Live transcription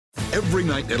Every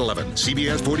night at 11,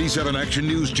 CBS 47 Action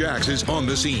News Jax is on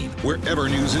the scene wherever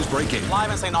news is breaking. Live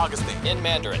in St. Augustine. In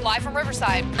Mandarin. Live from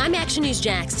Riverside. I'm Action News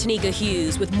Jax, Tanika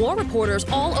Hughes. With more reporters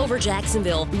all over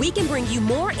Jacksonville, we can bring you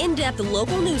more in-depth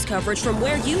local news coverage from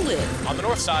where you live. On the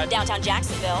north side. Downtown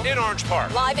Jacksonville. In Orange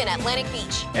Park. Live in Atlantic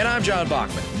Beach. And I'm John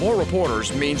Bachman. More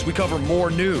reporters means we cover more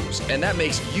news, and that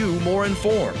makes you more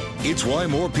informed. It's why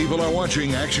more people are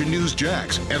watching Action News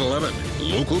Jax at 11.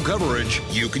 Local coverage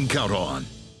you can count on.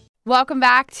 Welcome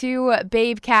back to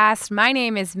Babecast. My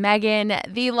name is Megan.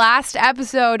 The last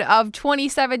episode of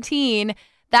 2017.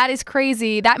 That is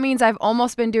crazy. That means I've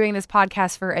almost been doing this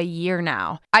podcast for a year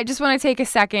now. I just want to take a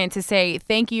second to say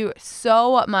thank you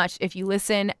so much if you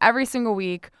listen every single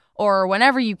week or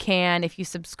whenever you can, if you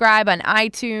subscribe on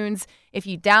iTunes, if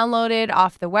you download it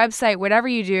off the website, whatever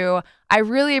you do. I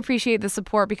really appreciate the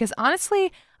support because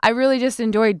honestly, I really just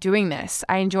enjoy doing this.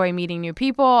 I enjoy meeting new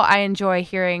people. I enjoy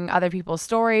hearing other people's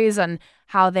stories on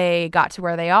how they got to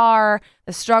where they are,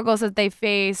 the struggles that they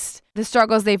faced, the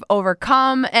struggles they've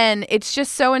overcome. And it's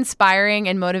just so inspiring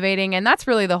and motivating. And that's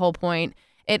really the whole point.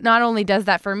 It not only does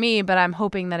that for me, but I'm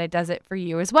hoping that it does it for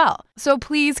you as well. So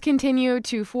please continue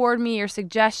to forward me your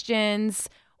suggestions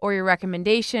or your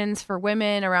recommendations for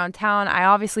women around town. I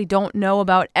obviously don't know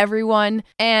about everyone.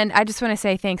 And I just want to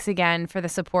say thanks again for the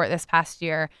support this past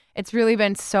year. It's really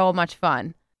been so much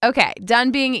fun. Okay,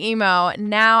 done being emo.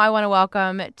 Now I want to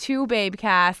welcome to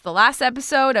Babecast, the last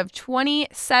episode of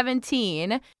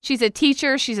 2017. She's a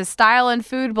teacher. She's a style and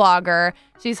food blogger.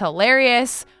 She's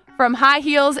hilarious. From High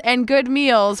Heels and Good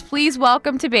Meals, please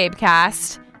welcome to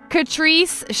Babecast,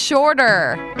 Catrice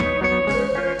Shorter.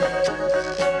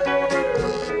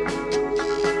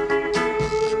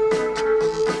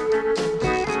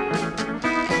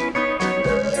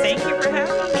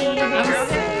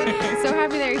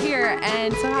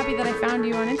 And so happy that I found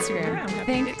you on Instagram. Yeah,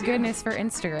 Thank goodness for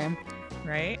Instagram.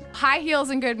 Right? High Heels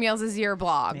and Good Meals is your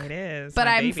blog. It is. But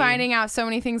I'm baby. finding out so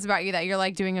many things about you that you're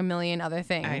like doing a million other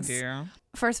things. I do.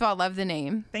 First of all, love the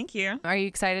name. Thank you. Are you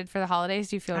excited for the holidays?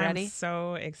 Do you feel ready? I'm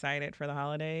so excited for the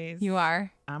holidays. You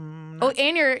are? I'm Oh, not...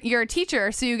 and you're a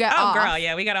teacher, so you got off. Oh, girl,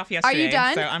 yeah, we got off yesterday. Are you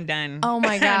done? So I'm done. Oh,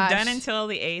 my gosh. I'm done until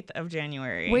the 8th of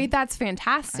January. Wait, that's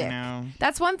fantastic. I know.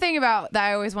 That's one thing about that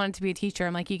I always wanted to be a teacher.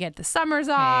 I'm like, you get the summers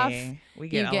off. Hey, we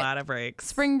get a lot of breaks.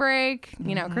 Spring break,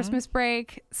 you know, Christmas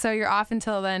break. So you're off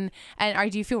until then.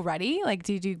 And do you feel ready? Like,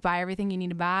 do you buy everything you need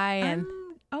to buy? And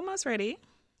I'm almost ready.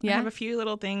 Yeah? I have a few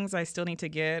little things I still need to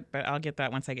get, but I'll get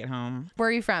that once I get home. Where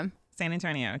are you from? San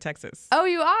Antonio, Texas. Oh,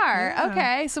 you are? Yeah.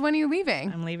 Okay. So when are you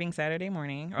leaving? I'm leaving Saturday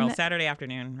morning, or Saturday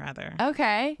afternoon, rather.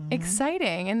 Okay.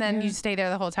 Exciting. And then you stay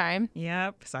there the whole time?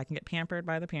 Yep. So I can get pampered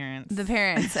by the parents. The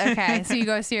parents. Okay. So you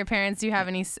go see your parents. Do you have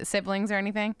any siblings or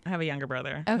anything? I have a younger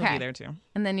brother. Okay. He'll be there too.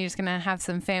 And then you're just going to have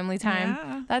some family time.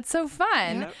 Yeah. That's so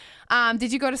fun. Yep.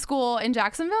 Did you go to school in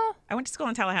Jacksonville? I went to school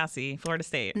in Tallahassee, Florida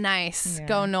State. Nice. Yeah.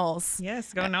 Go Noles.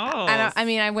 Yes, go Noles.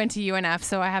 I went to UNF,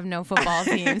 so I have no football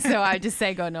team. So I just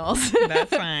say go Noles.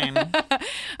 That's fine.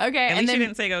 Okay. At least you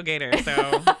didn't say go Gators,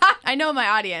 so. I know my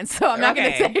audience, so I'm not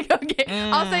going to say go Gators.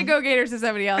 I'll say go Gators to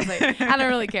somebody else. Like, I don't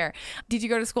really care. Did you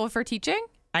go to school for teaching?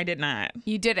 I did not.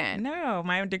 You didn't? No,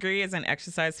 my degree is in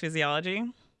exercise physiology.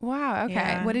 Wow. Okay.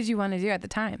 Yeah. What did you want to do at the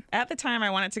time? At the time,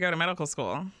 I wanted to go to medical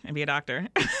school and be a doctor.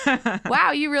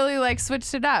 Wow. You really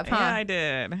switched it up, huh? Yeah, I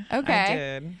did. Okay. I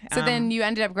did. So then you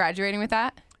ended up graduating with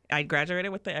that? I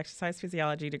graduated with the exercise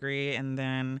physiology degree, and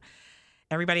then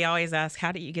everybody always asks,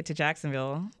 how did you get to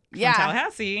Jacksonville from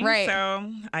Tallahassee? Right.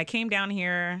 So I came down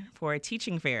here for a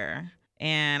teaching fair,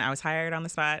 and I was hired on the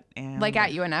spot. And Like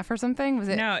at UNF or something? Was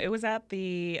it? No, it was at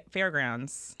the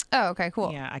fairgrounds. Oh, okay,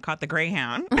 cool. Yeah, I caught the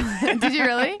Greyhound. Did you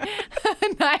really?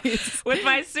 Nice. With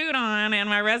my suit on and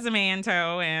my resume in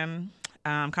tow, and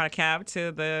caught a cab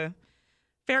to the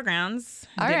fairgrounds,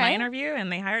 All did my right. interview,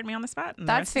 and they hired me on the spot. And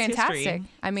the That's rest is history. fantastic.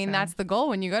 I mean, So- that's the goal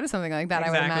when you go to something like that,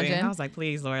 Exactly. I would imagine. I was like,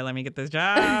 please, Laura, let me get this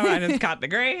job. I just caught the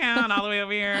Greyhound all the way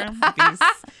over here. With these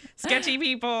sketchy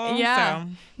people. Yeah. So,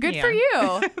 Good yeah. for you.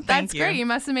 That's Thank great. you. You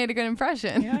must have made a good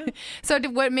impression. Yeah. So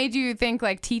what made you think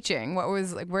teaching? What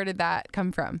was where did that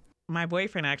come from? My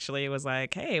boyfriend actually was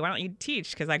like, hey, why don't you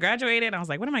teach? Because I graduated. And I was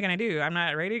like, what am I going to do? I'm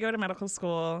not ready to go to medical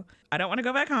school. I don't want to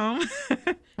go back home. He's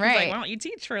Right. like, why don't you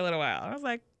teach for a little while? I was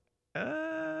like,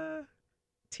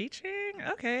 teaching?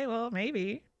 Okay, well,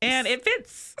 maybe. And it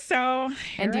fits. So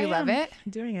And do you love it?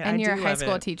 Doing it. And I you're do a high love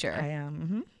school it. teacher. I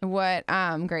am. What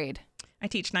grade? I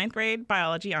teach 9th grade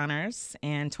biology honors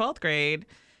and 12th grade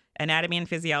anatomy and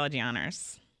physiology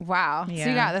honors. Wow. So you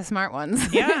Yeah. got the smart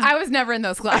ones. Yeah. I was never in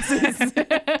those classes.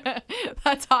 That's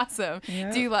That's awesome.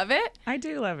 Yep. Do you love it? I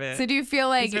do love it. So do you feel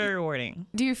like it's very rewarding.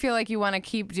 Do you feel like you want to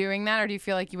keep doing that, or do you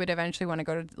feel like you would eventually want to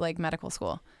go to like medical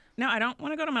school? No, I don't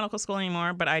want to go to medical school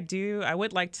anymore, but I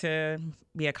would like to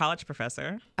be a college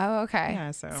professor. Oh, okay.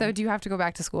 Yeah, so do you have to go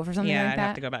back to school for something yeah, like I'd that?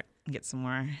 have to go back and get some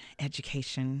more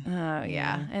education. Oh,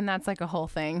 yeah. And that's like a whole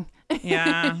thing.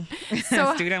 Yeah.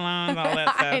 So student loans, all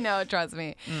that stuff. I know, trust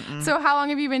me. So how long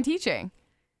have you been teaching?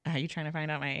 Are you trying to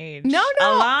find out my age? No.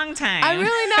 A long time. I'm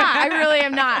really not. I really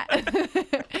am not.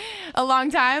 A long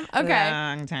time? Okay.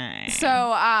 Long time. So,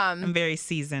 I'm very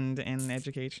seasoned in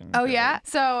education. oh yeah.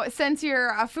 So since you're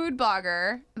a food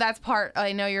blogger, that's part.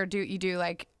 I know you do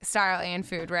like style and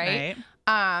food, right?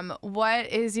 What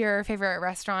is your favorite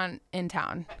restaurant in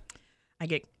town? I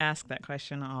get asked that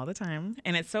question all the time,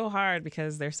 and it's so hard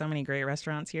because there's so many great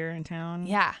restaurants here in town.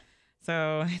 Yeah.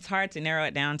 So it's hard to narrow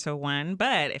it down to one.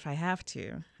 But if I have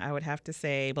to, I would have to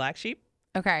say Black Sheep.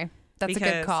 Okay. That's a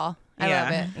good call. I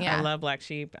love it. Yeah. I love Black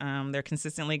Sheep. They're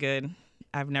consistently good.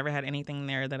 I've never had anything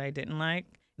there that I didn't like.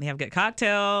 They have good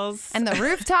cocktails. And the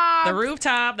rooftop.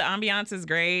 The ambiance is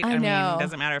great. I know. mean, it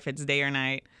doesn't matter if it's day or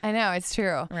night. I know, it's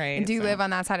true. Right. And do you live on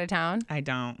that side of town? I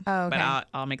don't. Oh, okay. But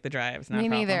I'll make the drives. Me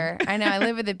neither. I know. I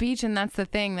live at the beach, and that's the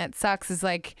thing that sucks is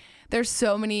like there's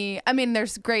so many. I mean,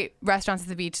 there's great restaurants at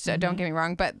the beach. So don't get me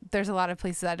wrong, but there's a lot of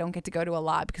places I don't get to go to a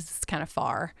lot because it's kind of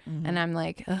far, and I'm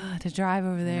like, to drive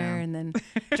over there and then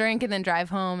drink and then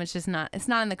drive home. It's just not. It's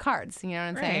not in the cards. You know what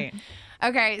I'm saying?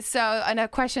 Okay, so a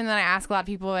question that I ask a lot of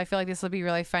people, I feel like this will be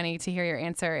really funny to hear your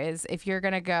answer, is if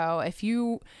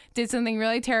you did something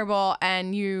really terrible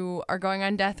and you are going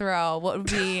on death row, what would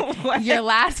be your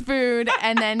last food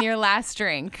and then your last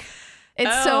drink?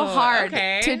 It's so hard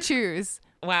to choose.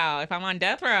 Wow, if I'm on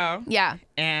death row. Yeah.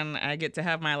 And I get to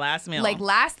have my last meal. Like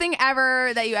last thing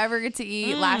ever that you ever get to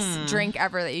eat, last drink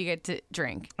ever that you get to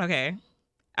drink. Okay.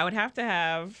 I would have to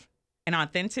have an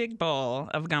authentic bowl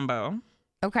of gumbo.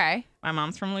 Okay. My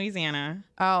mom's from Louisiana.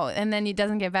 Oh, and then it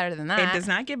doesn't get better than that. It does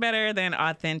not get better than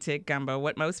authentic gumbo.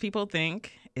 What most people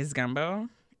think is gumbo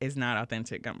is not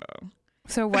authentic gumbo.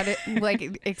 So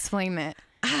explain that.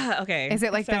 Okay. Is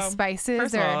it like the spices?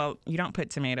 First of all, you don't put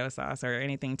tomato sauce or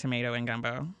anything tomato in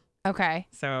gumbo. Okay.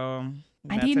 So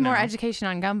I need more education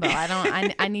on gumbo.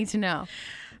 I need to know.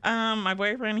 My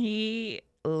boyfriend, he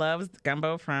loves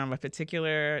gumbo from a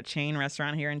particular chain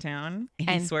restaurant here in town.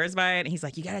 And he swears by it. He's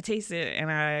like, you got to taste it.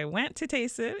 And I went to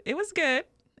taste it. It was good.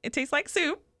 It tastes like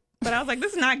soup. But I was like,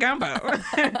 this is not gumbo.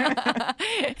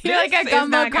 You're like a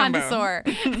gumbo connoisseur.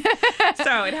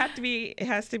 So it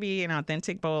has to be an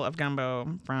authentic bowl of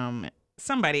gumbo from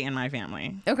somebody in my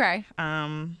family. Okay.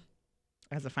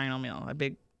 As a final meal, a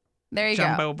big there you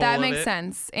jumbo go. bowl That of makes it.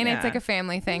 sense. And it's like a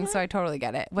family thing, so I totally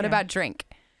get it. What about drink?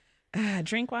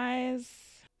 Drink wise,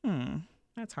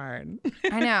 that's hard.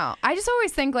 I know. I just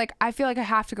always think I feel like I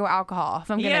have to go alcohol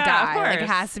if I'm gonna die. Of course. Like it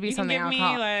has to be you something can give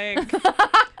alcohol.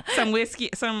 Me some whiskey,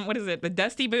 what is it? The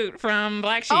Dusty Boot from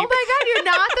Black Sheep. Oh my God, you're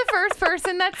not the first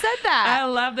person that said that. I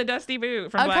love the Dusty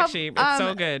Boot from Black Sheep. It's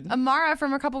so good. Amara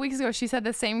from a couple weeks ago, she said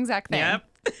the same exact thing. Yep.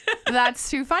 That's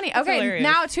too funny. Okay, hilarious.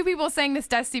 Now two people saying this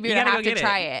Dusty Boot. I have to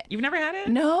try it. You've never had it?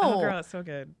 No. Oh, girl, it's so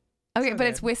good. Okay, but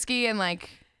it's whiskey and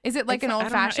is it like an old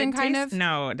fashioned kind of?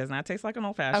 No, it does not taste like an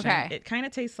old fashioned. Okay. It kind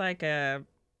of tastes like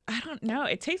I don't know.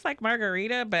 It tastes like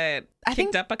margarita, but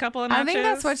kicked up a couple of notches. I think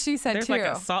that's what she said There's too. There's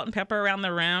like a salt and pepper around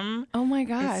the rim. Oh my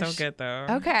gosh. It's so good though.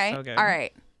 Okay. So good. All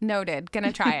right. Noted.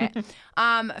 Gonna try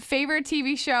it. Favorite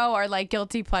TV show or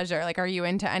guilty pleasure? Are you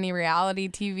into any reality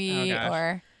TV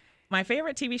or? My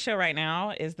favorite TV show right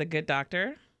now is The Good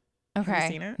Doctor. Okay. Have you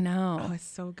seen it? No. Oh, it's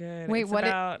so good. Wait, it's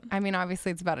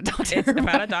obviously it's about a doctor. It's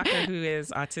about a doctor who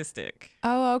is autistic.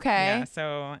 Oh, okay. Yeah,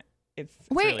 so it's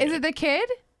Wait, really is good. it the kid?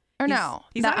 Or no?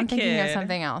 He's not I'm a thinking of kid.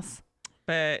 something else.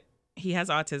 But he has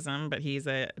autism, but he's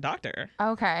a doctor.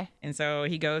 Okay. And so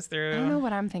he goes through. I don't know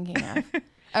what I'm thinking of.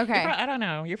 Okay. I don't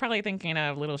know. You're probably thinking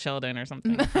of Little Sheldon or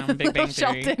something from Big Bang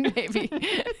Theory. Sheldon, maybe.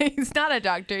 He's not a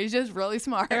doctor. He's just really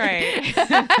smart. Right.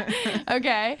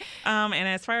 Okay. And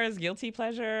as far as guilty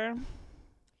pleasure,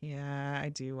 yeah, I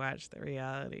do watch the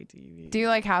reality TV. Do you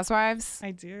like Housewives?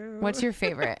 I do. What's your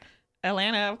favorite?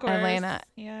 Atlanta, of course. Atlanta.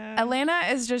 Yeah.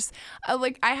 Atlanta is just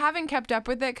I haven't kept up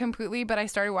with it completely, but I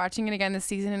started watching it again this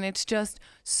season, and it's just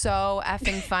so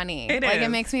effing funny. It is. It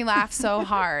makes me laugh so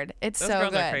hard. It's Those so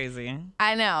girls good. Are crazy.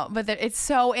 I know, but it's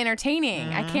so entertaining.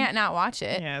 I can't not watch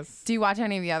it. Yes. Do you watch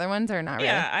any of the other ones or not really?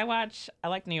 Yeah, I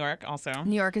like New York also.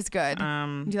 New York is good.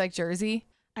 Do you like Jersey?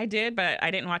 I did, but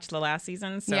I didn't watch the last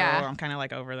season, so I'm kind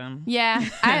of over them. Yeah,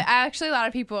 I actually a lot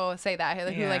of people say that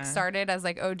who started as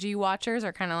OG watchers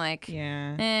are kind of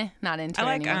not into it I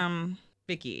like anymore.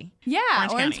 Vicky. Yeah,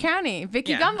 Orange County.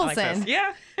 Vicky Gumbelson.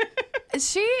 Yeah.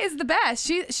 She is the best.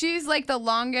 She's like the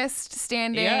longest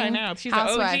standing. Yeah, I know. She's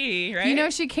housewife. an OG, right? You know,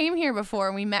 she came here before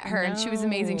and we met her, and she was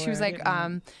amazing. She was I like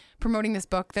didn't. promoting this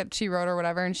book that she wrote or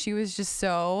whatever, and she was just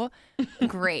so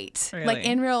great. Really? Like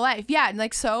in real life. Yeah, and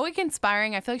like so like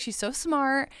inspiring. I feel like she's so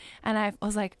smart, and I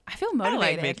was like, I feel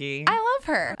motivated. like Vicky. I love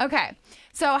her. Okay.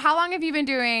 So how long have you been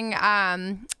doing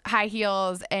high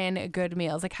heels and good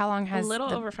meals? Like how long has A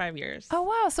little over 5 years. Oh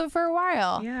wow, so for a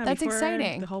while. Yeah, That's before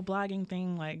exciting. The whole blogging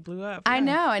thing like blew up. I Yeah.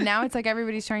 know, and now it's like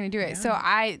everybody's trying to do it. So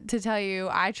to tell you,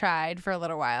 I tried for a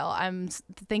little while. I'm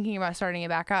thinking about starting it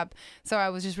back up. So I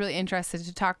was just really interested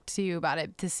to talk to you about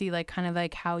it, to see like kind of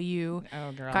like how you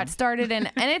got started,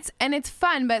 and it's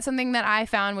fun. But something that I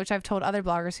found, which I've told other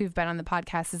bloggers who've been on the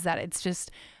podcast, is that it's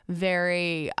just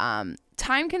very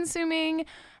time consuming,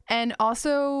 and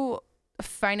also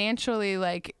financially,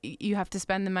 like you have to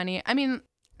spend the money. I mean,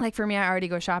 like for me, I already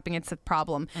go shopping. It's a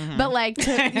problem. But like,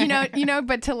 to,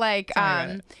 but to like,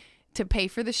 to pay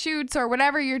for the shoots or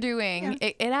whatever you're doing,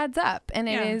 it adds up. And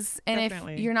it is. And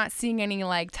definitely. if you're not seeing any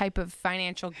like type of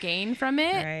financial gain from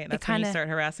it, Right. That's when you start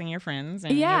harassing your friends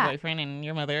and Yeah. your boyfriend and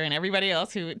your mother and everybody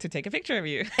else to take a picture of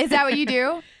you. Is that what you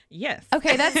do? Yes.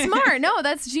 Okay, that's smart. No,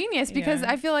 that's genius, because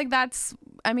Yeah. I feel like that's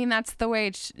the way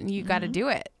you got to do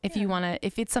it if you want to,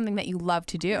 if it's something that you love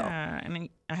to do. Yeah. And then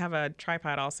I have a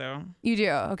tripod also. You do?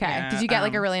 Okay. Yeah, Did you get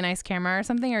like a really nice camera or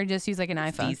something, or just use like an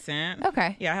iPhone? Decent.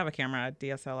 Okay. Yeah, I have a camera, a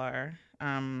DSLR.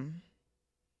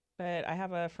 But I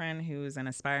have a friend who's an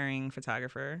aspiring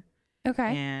photographer,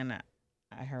 Okay. and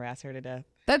I harass her to death.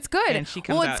 That's good. And she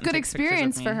comes Well, out it's and good takes pictures of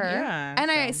experience for me. her. Yeah, And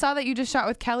I so- saw that you just shot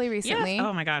with Kelly recently. Yes.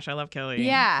 Oh my gosh, I love Kelly.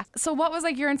 Yeah. So what was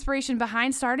like your inspiration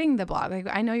behind starting the blog? Like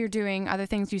I know you're doing other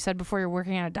things. You said before you're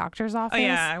working at a doctor's office. Oh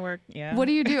yeah, I work. Yeah. What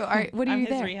do you do? What do I'm you his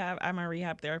there? rehab. I'm a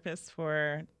rehab therapist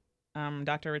for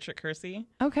Dr. Richard Kersey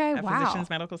Okay. at Wow. Physicians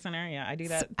Medical Center. Yeah, I do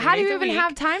that. 3 How do days you a even week.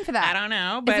 have time for that? I don't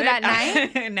know. But it at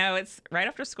night? No, it's right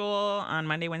after school on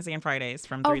Monday, Wednesday, and Fridays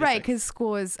from 3 Oh, to right, 6. because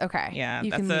school is okay. Yeah, you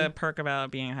that's can the leave. perk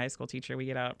about being a high school teacher. We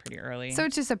get out pretty early. So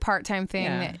it's just a part-time thing.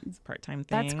 yeah, it's a part-time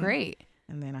thing. That's great.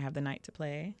 And then I have the night to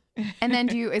play. And then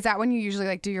is that when you usually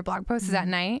like do your blog posts? Is that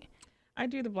night? I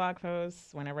do the blog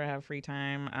posts whenever I have free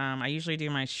time. I usually do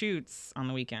my shoots on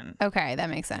the weekend. Okay, that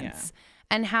makes sense.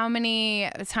 And how many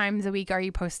times a week are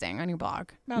you posting on your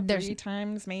blog? About 3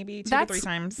 times, maybe 2 to That's 3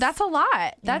 times. That's a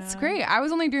lot. That's Yeah. great. I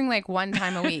was only doing like 1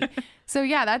 time a week. So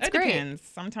yeah, that's It great. depends.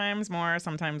 Sometimes more,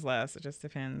 sometimes less. It just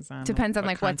depends on Depends on what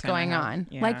like what's content I going have. on.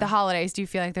 Yeah. Like the holidays, do you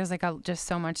feel like there's like just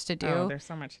so much to do? Oh, there's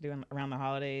so much to do around the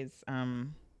holidays.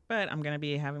 But I'm gonna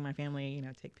be having my family,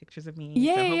 take pictures of me.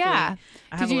 Yeah, so hopefully yeah.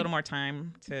 I have a little more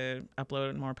time to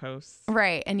upload more posts.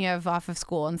 Right, and you have off of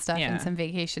school and stuff and Yeah. some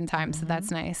vacation time, so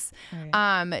that's nice.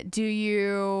 Right. Do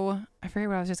you? I forget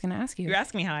what I was just gonna ask you. You're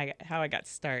asking me how I got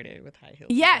started with high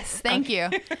heels. Yes, thank you.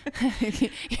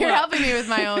 You're helping me with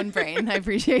my own brain. I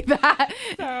appreciate that.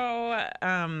 So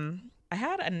I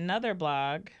had another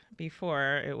blog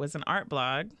before. It was an art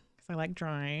blog because I like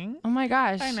drawing. Oh my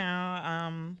gosh. I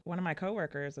know. One of my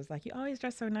coworkers was like, "You always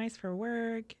dress so nice for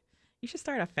work. You should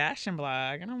start a fashion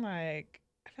blog." And I'm like,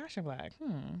 "A fashion blog?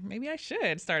 Maybe I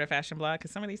should start a fashion blog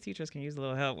because some of these teachers can use a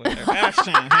little help with their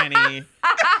fashion, honey."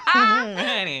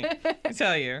 Honey, I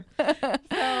tell you.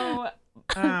 So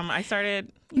I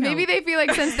started. Maybe they feel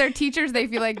like since they're teachers, they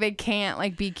feel like they can't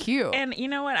like be cute. And you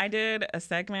know what? I did a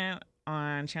segment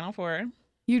on Channel 4.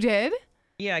 You did?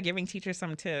 Yeah, giving teachers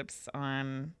some tips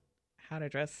on how to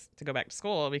dress to go back to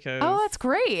school because. Oh, that's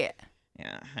great.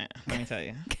 Yeah, let me tell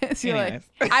you. 'Cause you're like,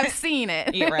 Anyways. I've seen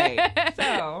it. Yeah, right.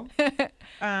 So,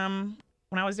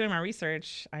 when I was doing my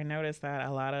research, I noticed that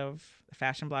a lot of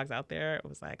fashion blogs out there, it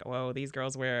was like, whoa, these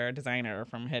girls wear designer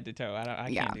from head to toe.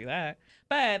 I can't do that.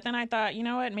 But then I thought, you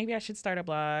know what? Maybe I should start a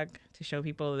blog to show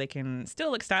people they can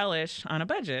still look stylish on a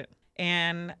budget.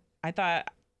 And I thought,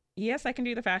 yes, I can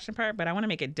do the fashion part, but I want to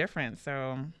make it different.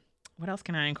 So what else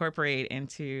can I incorporate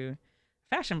into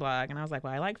fashion blog? And I was like,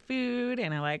 well, I like food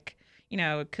and I like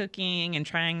cooking and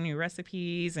trying new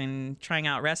recipes and trying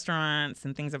out restaurants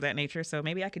and things of that nature. So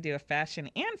maybe I could do a fashion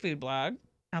and food blog.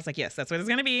 I was like, yes, that's what it's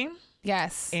going to be.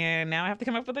 Yes. And now I have to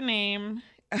come up with a name.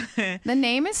 The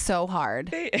name is so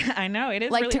hard. I know it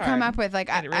is Like really to come hard. up with, like,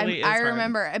 It really is I hard.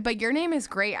 remember, but your name is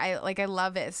great. I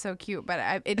love it. It's so cute.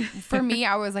 But for me,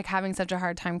 I was like having such a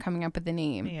hard time coming up with the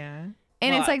name. Yeah.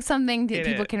 And Well, it's like something that it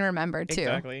people is. can remember too.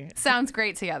 Exactly. Sounds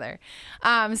great together.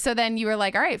 So then you were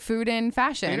like, all right, food and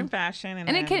fashion. Food and fashion.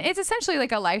 And it's essentially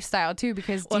like a lifestyle too,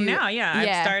 because now,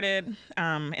 I've started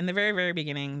in the very, very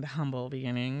beginning, the humble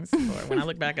beginnings. Or when I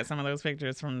look back at some of those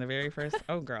pictures from the very first,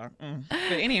 oh girl.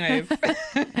 But anyways,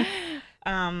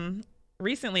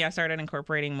 recently I started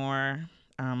incorporating more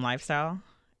lifestyle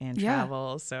and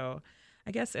travel. So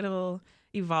I guess it'll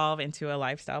evolve into a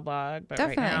lifestyle blog. But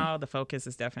Definitely. right now, the focus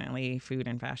is definitely food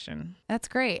and fashion. That's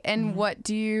great. And what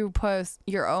do you post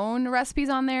your own recipes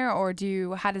on there, or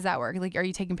how does that work? Like, are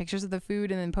you taking pictures of the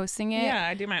food and then posting it? Yeah,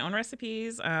 I do my own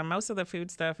recipes. Most of the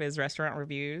food stuff is restaurant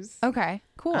reviews. Okay,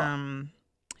 cool. And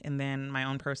then my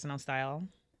own personal style.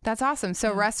 That's awesome.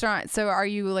 So so are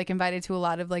you like invited to a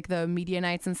lot of like the media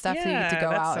nights and stuff? So you get to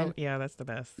go out? Yeah, that's the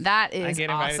best. That is I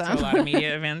get invited awesome. to a lot of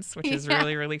media events, which is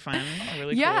really, really fun.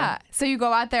 Really yeah. cool. So you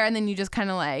go out there and then you just kind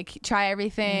of like try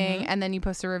everything and then you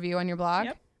post a review on your blog?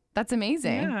 Yep. That's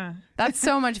amazing. Yeah. That's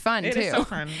so much fun It too. is so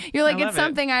fun. You're like, I love it's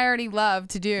something I already love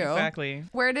to do. Exactly.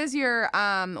 Where does your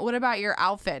what about your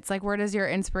outfits? Like, where does your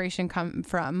inspiration come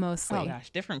from mostly? Oh gosh,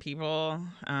 different people.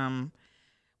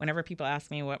 Whenever people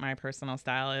ask me what my personal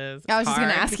style is, I was just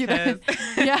gonna ask you that.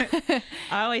 Yeah.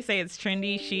 I always say it's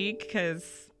trendy chic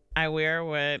because I wear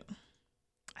what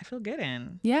I feel good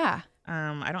in. Yeah.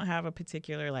 I don't have a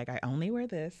particular, like, I only wear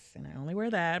this and I only wear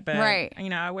that. But, Right.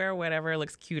 I wear whatever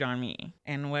looks cute on me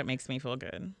and what makes me feel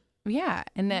good. Yeah,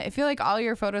 and I feel like all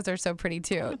your photos are so pretty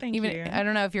too. Oh, thank Even you. I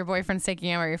don't know if your boyfriend's taking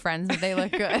them or your friends, but they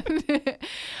look good.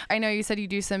 I know you said you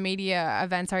do some media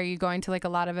events. Are you going to like a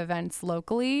lot of events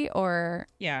locally or?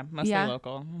 Yeah, mostly Yeah?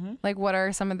 local. Mm-hmm. Like, what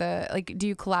are some of the do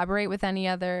you collaborate with any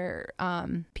other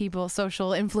people,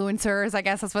 social influencers? I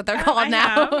guess that's what they're called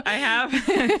now. I have.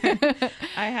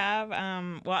 I have.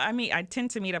 Well, I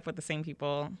tend to meet up with the same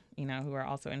people, who are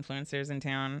also influencers in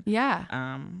town.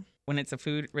 Yeah. When it's a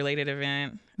food related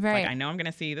event, Right. like I know I'm going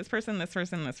to see this person, this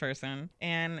person, this person.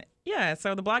 And yeah,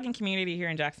 so the blogging community here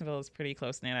in Jacksonville is pretty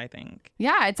close knit, I think.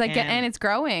 Yeah, it's like, and it's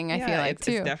growing, I feel like it's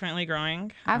too. definitely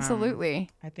growing. Absolutely.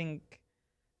 I think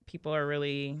people are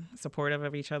really supportive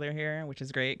of each other here, which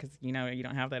is great because, you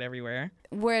don't have that everywhere.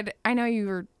 I know you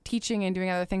were teaching and doing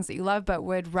other things that you love, but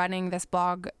would running this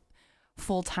blog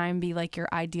full time be like your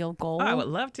ideal goal? Oh, I would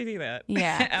love to do that.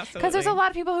 Yeah. Absolutely. Because there's a lot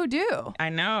of people who do. I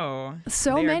know.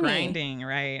 So They're many. grinding,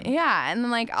 right? Yeah. And then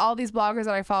like all these bloggers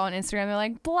that I follow on Instagram, they're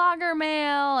like blogger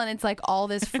mail. And it's like all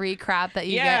this free crap that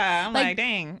you get. Yeah. I'm like,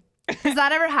 dang. Has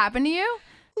that ever happened to you?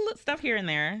 Stuff here and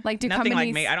there. Like, do nothing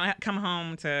companies... like me. I don't come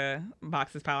home to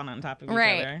boxes piling on top of each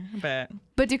Right. other.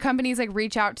 But do companies like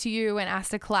reach out to you and ask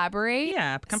to collaborate?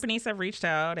 Yeah. Companies have reached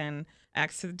out and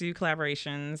asked to do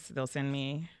collaborations. They'll send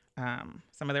me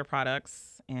some of their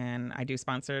products, and I do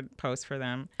sponsored posts for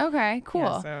them. Okay, cool.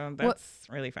 Yeah, so that's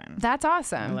really fun. That's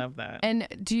awesome. I love that. And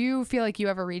do you feel like you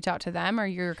ever reach out to them, or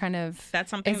you're kind of... That's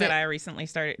something that I recently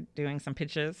started doing some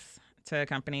pitches to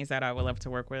companies that I would love to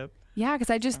work with. Yeah, because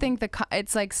I just think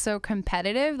it's like so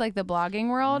competitive, like the blogging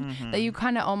world, that you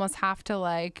kind of almost have to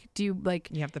like do like...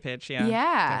 You have to pitch, yeah.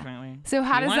 Yeah. Definitely. So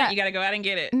how does that... You got to go out and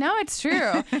get it. No, it's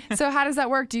true. So how does that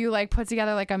work? Do you like put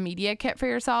together like a media kit for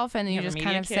yourself and you just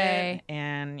kind of say...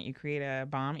 And you create a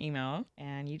bomb email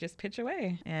and you just pitch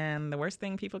away. And the worst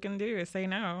thing people can do is say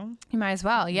no. You might as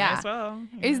well, yeah. Might as well.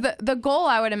 Yeah. Is the goal,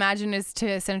 I would imagine, is to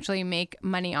essentially make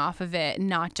money off of it,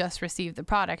 not just receive the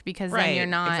product, because then you're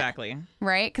not... Exactly.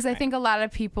 Right? Because I think a lot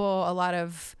of people, there's a lot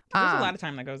of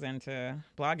time that goes into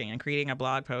blogging and creating a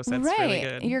blog post. That's right. really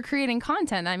good. You're creating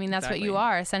content. I mean, that's what you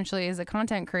are essentially as a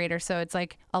content creator. So it's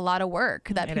like a lot of work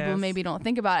that people maybe don't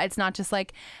think about. It's not just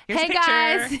like, Here's hey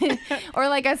guys, or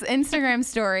like a Instagram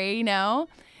story,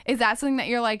 Is that something that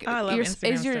you're like, I love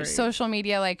Instagram is your stories. social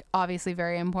media like obviously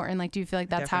very important? Like, do you feel like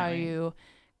that's how you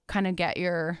kind of get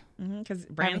your... Because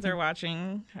brands are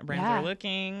watching, brands Yeah. are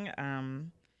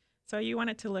looking. So you want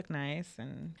it to look nice,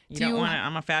 and you don't want to.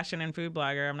 I'm a fashion and food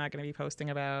blogger. I'm not going to be posting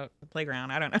about the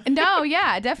playground. I don't know. No,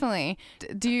 yeah, definitely.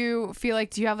 Do you feel like,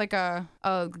 do you have like a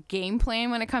game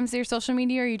plan when it comes to your social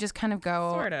media, or you just kind of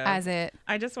go Sort of. as it?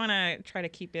 I just want to try to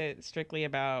keep it strictly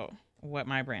about what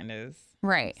my brand is.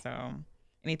 Right. So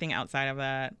anything outside of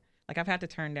that, like I've had to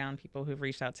turn down people who've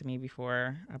reached out to me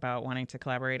before about wanting to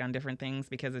collaborate on different things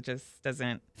because it just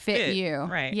doesn't fit you.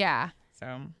 Right. Yeah.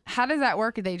 So how does that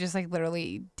work? They just like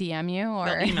literally DM you or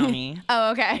they'll email me.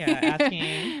 Oh, okay. Yeah,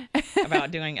 asking about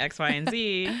doing X, Y, and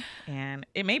Z, and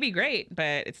it may be great,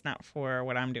 but it's not for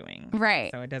what I'm doing.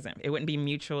 Right. So it wouldn't be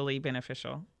mutually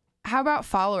beneficial. How about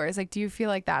followers? Like, do you feel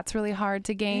like that's really hard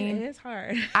to gain? It is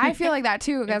hard. I feel like that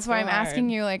too. That's why I'm hard.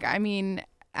 asking you. Like, I mean,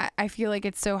 I feel like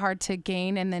it's so hard to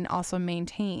gain and then also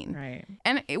maintain. Right.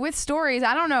 And with stories,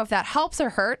 I don't know if that helps or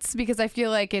hurts, because I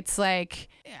feel like it's like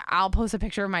I'll post a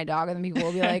picture of my dog and then people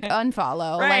will be like,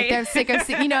 unfollow. Right. Like they're sick of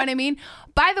you know what I mean?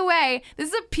 By the way,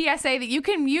 this is a PSA that you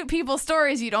can mute people's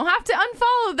stories. You don't have to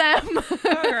unfollow them.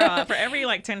 Oh, girl, for every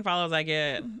like 10 follows I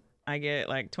get, I get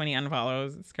like 20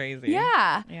 unfollows. It's crazy.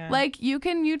 Yeah. Yeah. Like, you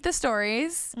can mute the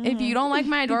stories. If you don't like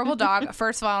my adorable dog,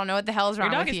 first of all, I don't know what the hell is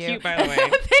wrong Your dog with is you. cute, by the way.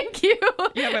 Thank you.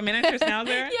 You have a miniature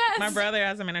schnauzer? Yes. My brother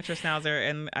has a miniature schnauzer,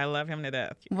 and I love him to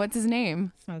death. What's his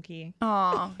name? Smokey.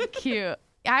 Oh, cute.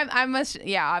 I must,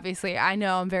 yeah, obviously. I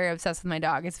know I'm very obsessed with my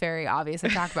dog. It's very obvious. I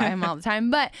talk about him all the time.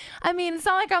 But, I mean, it's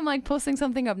not like I'm, like, posting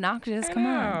something obnoxious. Come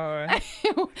on.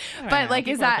 But, like,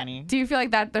 is that, do you feel like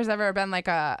that there's ever been, like,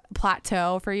 a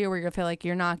plateau for you where you feel like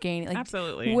you're not gaining? Like,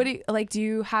 absolutely. What do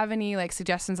you have any, like,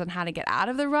 suggestions on how to get out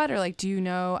of the rut? Or, like, do you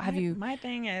know, My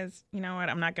thing is, you know what,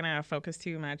 I'm not going to focus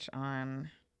too much on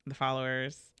the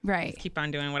followers. Right. Just keep on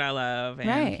doing what I love.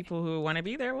 And people who want to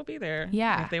be there will be there.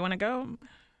 Yeah. If they want to go,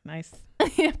 nice.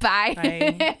 Bye.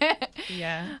 Bye.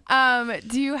 Yeah.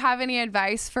 Do you have any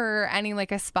advice for any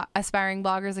like aspiring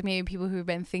bloggers, like maybe people who've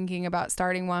been thinking about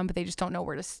starting one, but they just don't know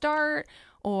where to start?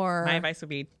 Or my advice would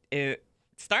be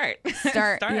start.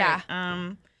 Start. Yeah.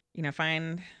 You know,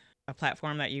 find a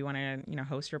platform that you want to, you know,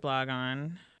 host your blog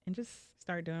on, and just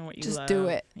start doing what you love. Just do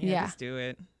it. Yeah. Just do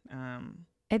it.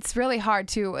 It's really hard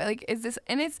too. Like, it's,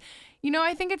 you know,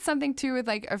 I think it's something too with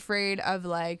like afraid of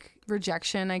like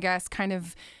rejection, I guess, kind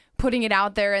of putting it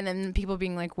out there and then people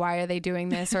being like, why are they doing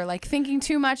this? Or like thinking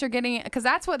too much or getting it. Cause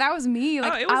that was me.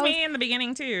 Like, it was me in the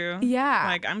beginning too. Yeah.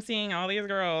 Like I'm seeing all these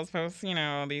girls post, you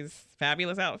know, these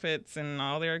fabulous outfits and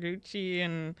all their Gucci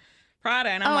and Prada,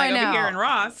 and I'm like over here in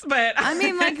Ross, but I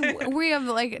mean, like we have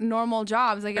like normal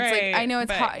jobs. Like, it's like, I know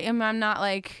it's hard. I'm not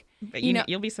like, but you know,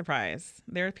 you'll be surprised.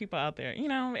 There are people out there, you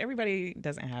know, everybody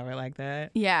doesn't have it like that.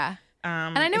 Yeah.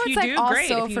 And I know if it's you like do, also great.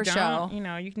 If you for don't, show. You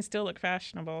know, you can still look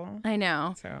fashionable. I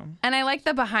know. So. And I like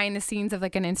the behind the scenes of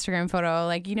like an Instagram photo.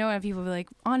 Like, you know, when people be like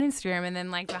on Instagram and then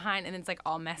like behind and it's like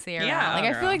all messy around. Yeah, like,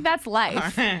 I feel like that's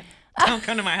life. Don't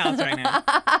come to my house right now.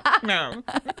 No.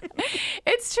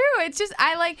 It's true. It's just,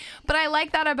 I like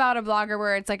that about a blogger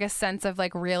where it's like a sense of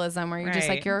like realism where you're just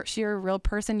like, you're a real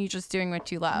person. You're just doing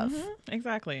what you love. Mm-hmm.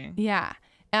 Exactly. Yeah.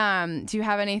 Do you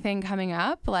have anything coming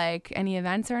up, like any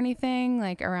events or anything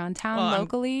like around town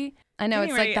locally? I know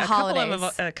it's like the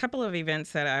holidays. A couple of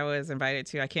events that I was invited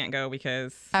to, I can't go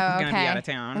because I'm going to be out of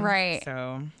town. Right.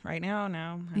 So right now,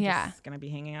 no. I'm just going to be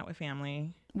hanging out with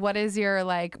family. What is your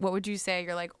like, what would you say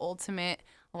your like ultimate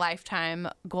lifetime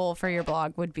goal for your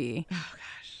blog would be? Oh,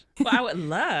 gosh. Well, I would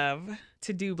love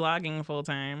to do blogging full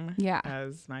time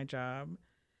as my job.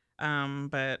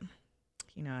 But,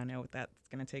 you know, I know that's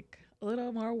going to take a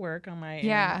little more work on my end.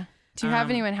 Yeah. Do you have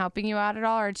anyone helping you out at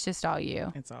all, or it's just all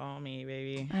you? It's all me,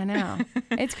 baby. I know.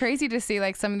 It's crazy to see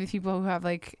like some of these people who have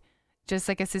like just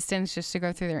like assistants just to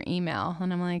go through their email,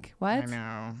 and I'm like, what? I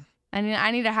know.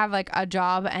 I need to have like a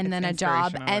job and then a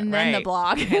job and then the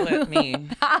blog. Hey, look, me.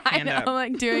 I know.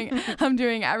 I'm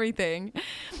doing everything.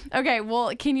 Okay,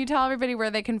 well, can you tell everybody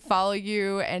where they can follow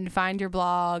you and find your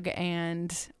blog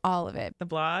and all of it? The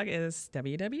blog is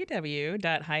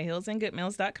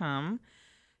www.highheelsandgoodmeals.com.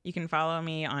 You can follow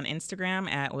me on Instagram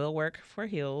at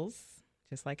willworkforheels.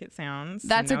 Just like it sounds.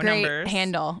 That's a great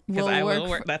handle. Because I will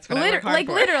work. That's what I work hard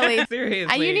for. Literally.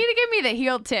 Seriously. You need to give me the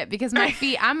heel tip because my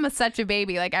feet, I'm such a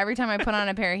baby. Like every time I put on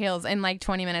a pair of heels in like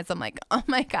 20 minutes, I'm like, oh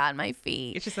my God, my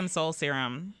feet. It's just some Soul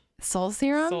Serum. Soul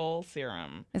Serum? Soul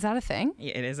Serum. Is that a thing?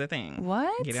 Yeah, it is a thing.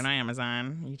 What? Get it on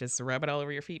Amazon. You just rub it all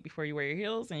over your feet before you wear your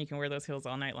heels, and you can wear those heels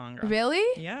all night long. Girl. Really?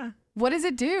 Yeah. What does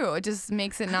it do? It just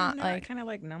makes it not like... It kind of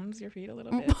like numbs your feet a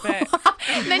little bit. But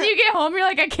then you get home, you're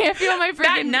like, I can't feel my freaking...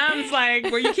 That numbs like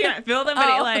where you can't feel them,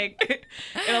 but it like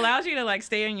it allows you to like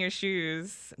stay in your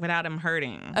shoes without them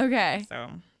hurting. Okay. So...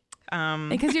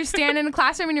 because you're standing in a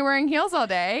classroom and you're wearing heels all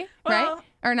day, well, right?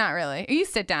 Or not really. You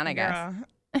sit down, I guess.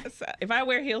 If I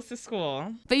wear heels to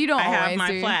school, but you don't I have always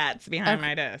my flats behind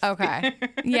my desk. Okay.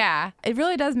 Yeah. It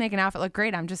really does make an outfit look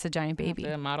great. I'm just a giant baby.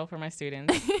 The model for my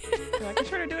students. Like, be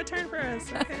sure to do a turn for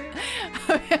us.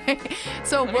 Okay.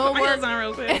 So Will Work on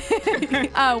real quick.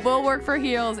 Will Work for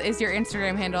Heels is your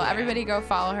Instagram handle. Everybody go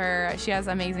follow her. She has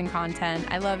amazing content.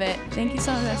 I love it. Thank you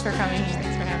so much for coming here.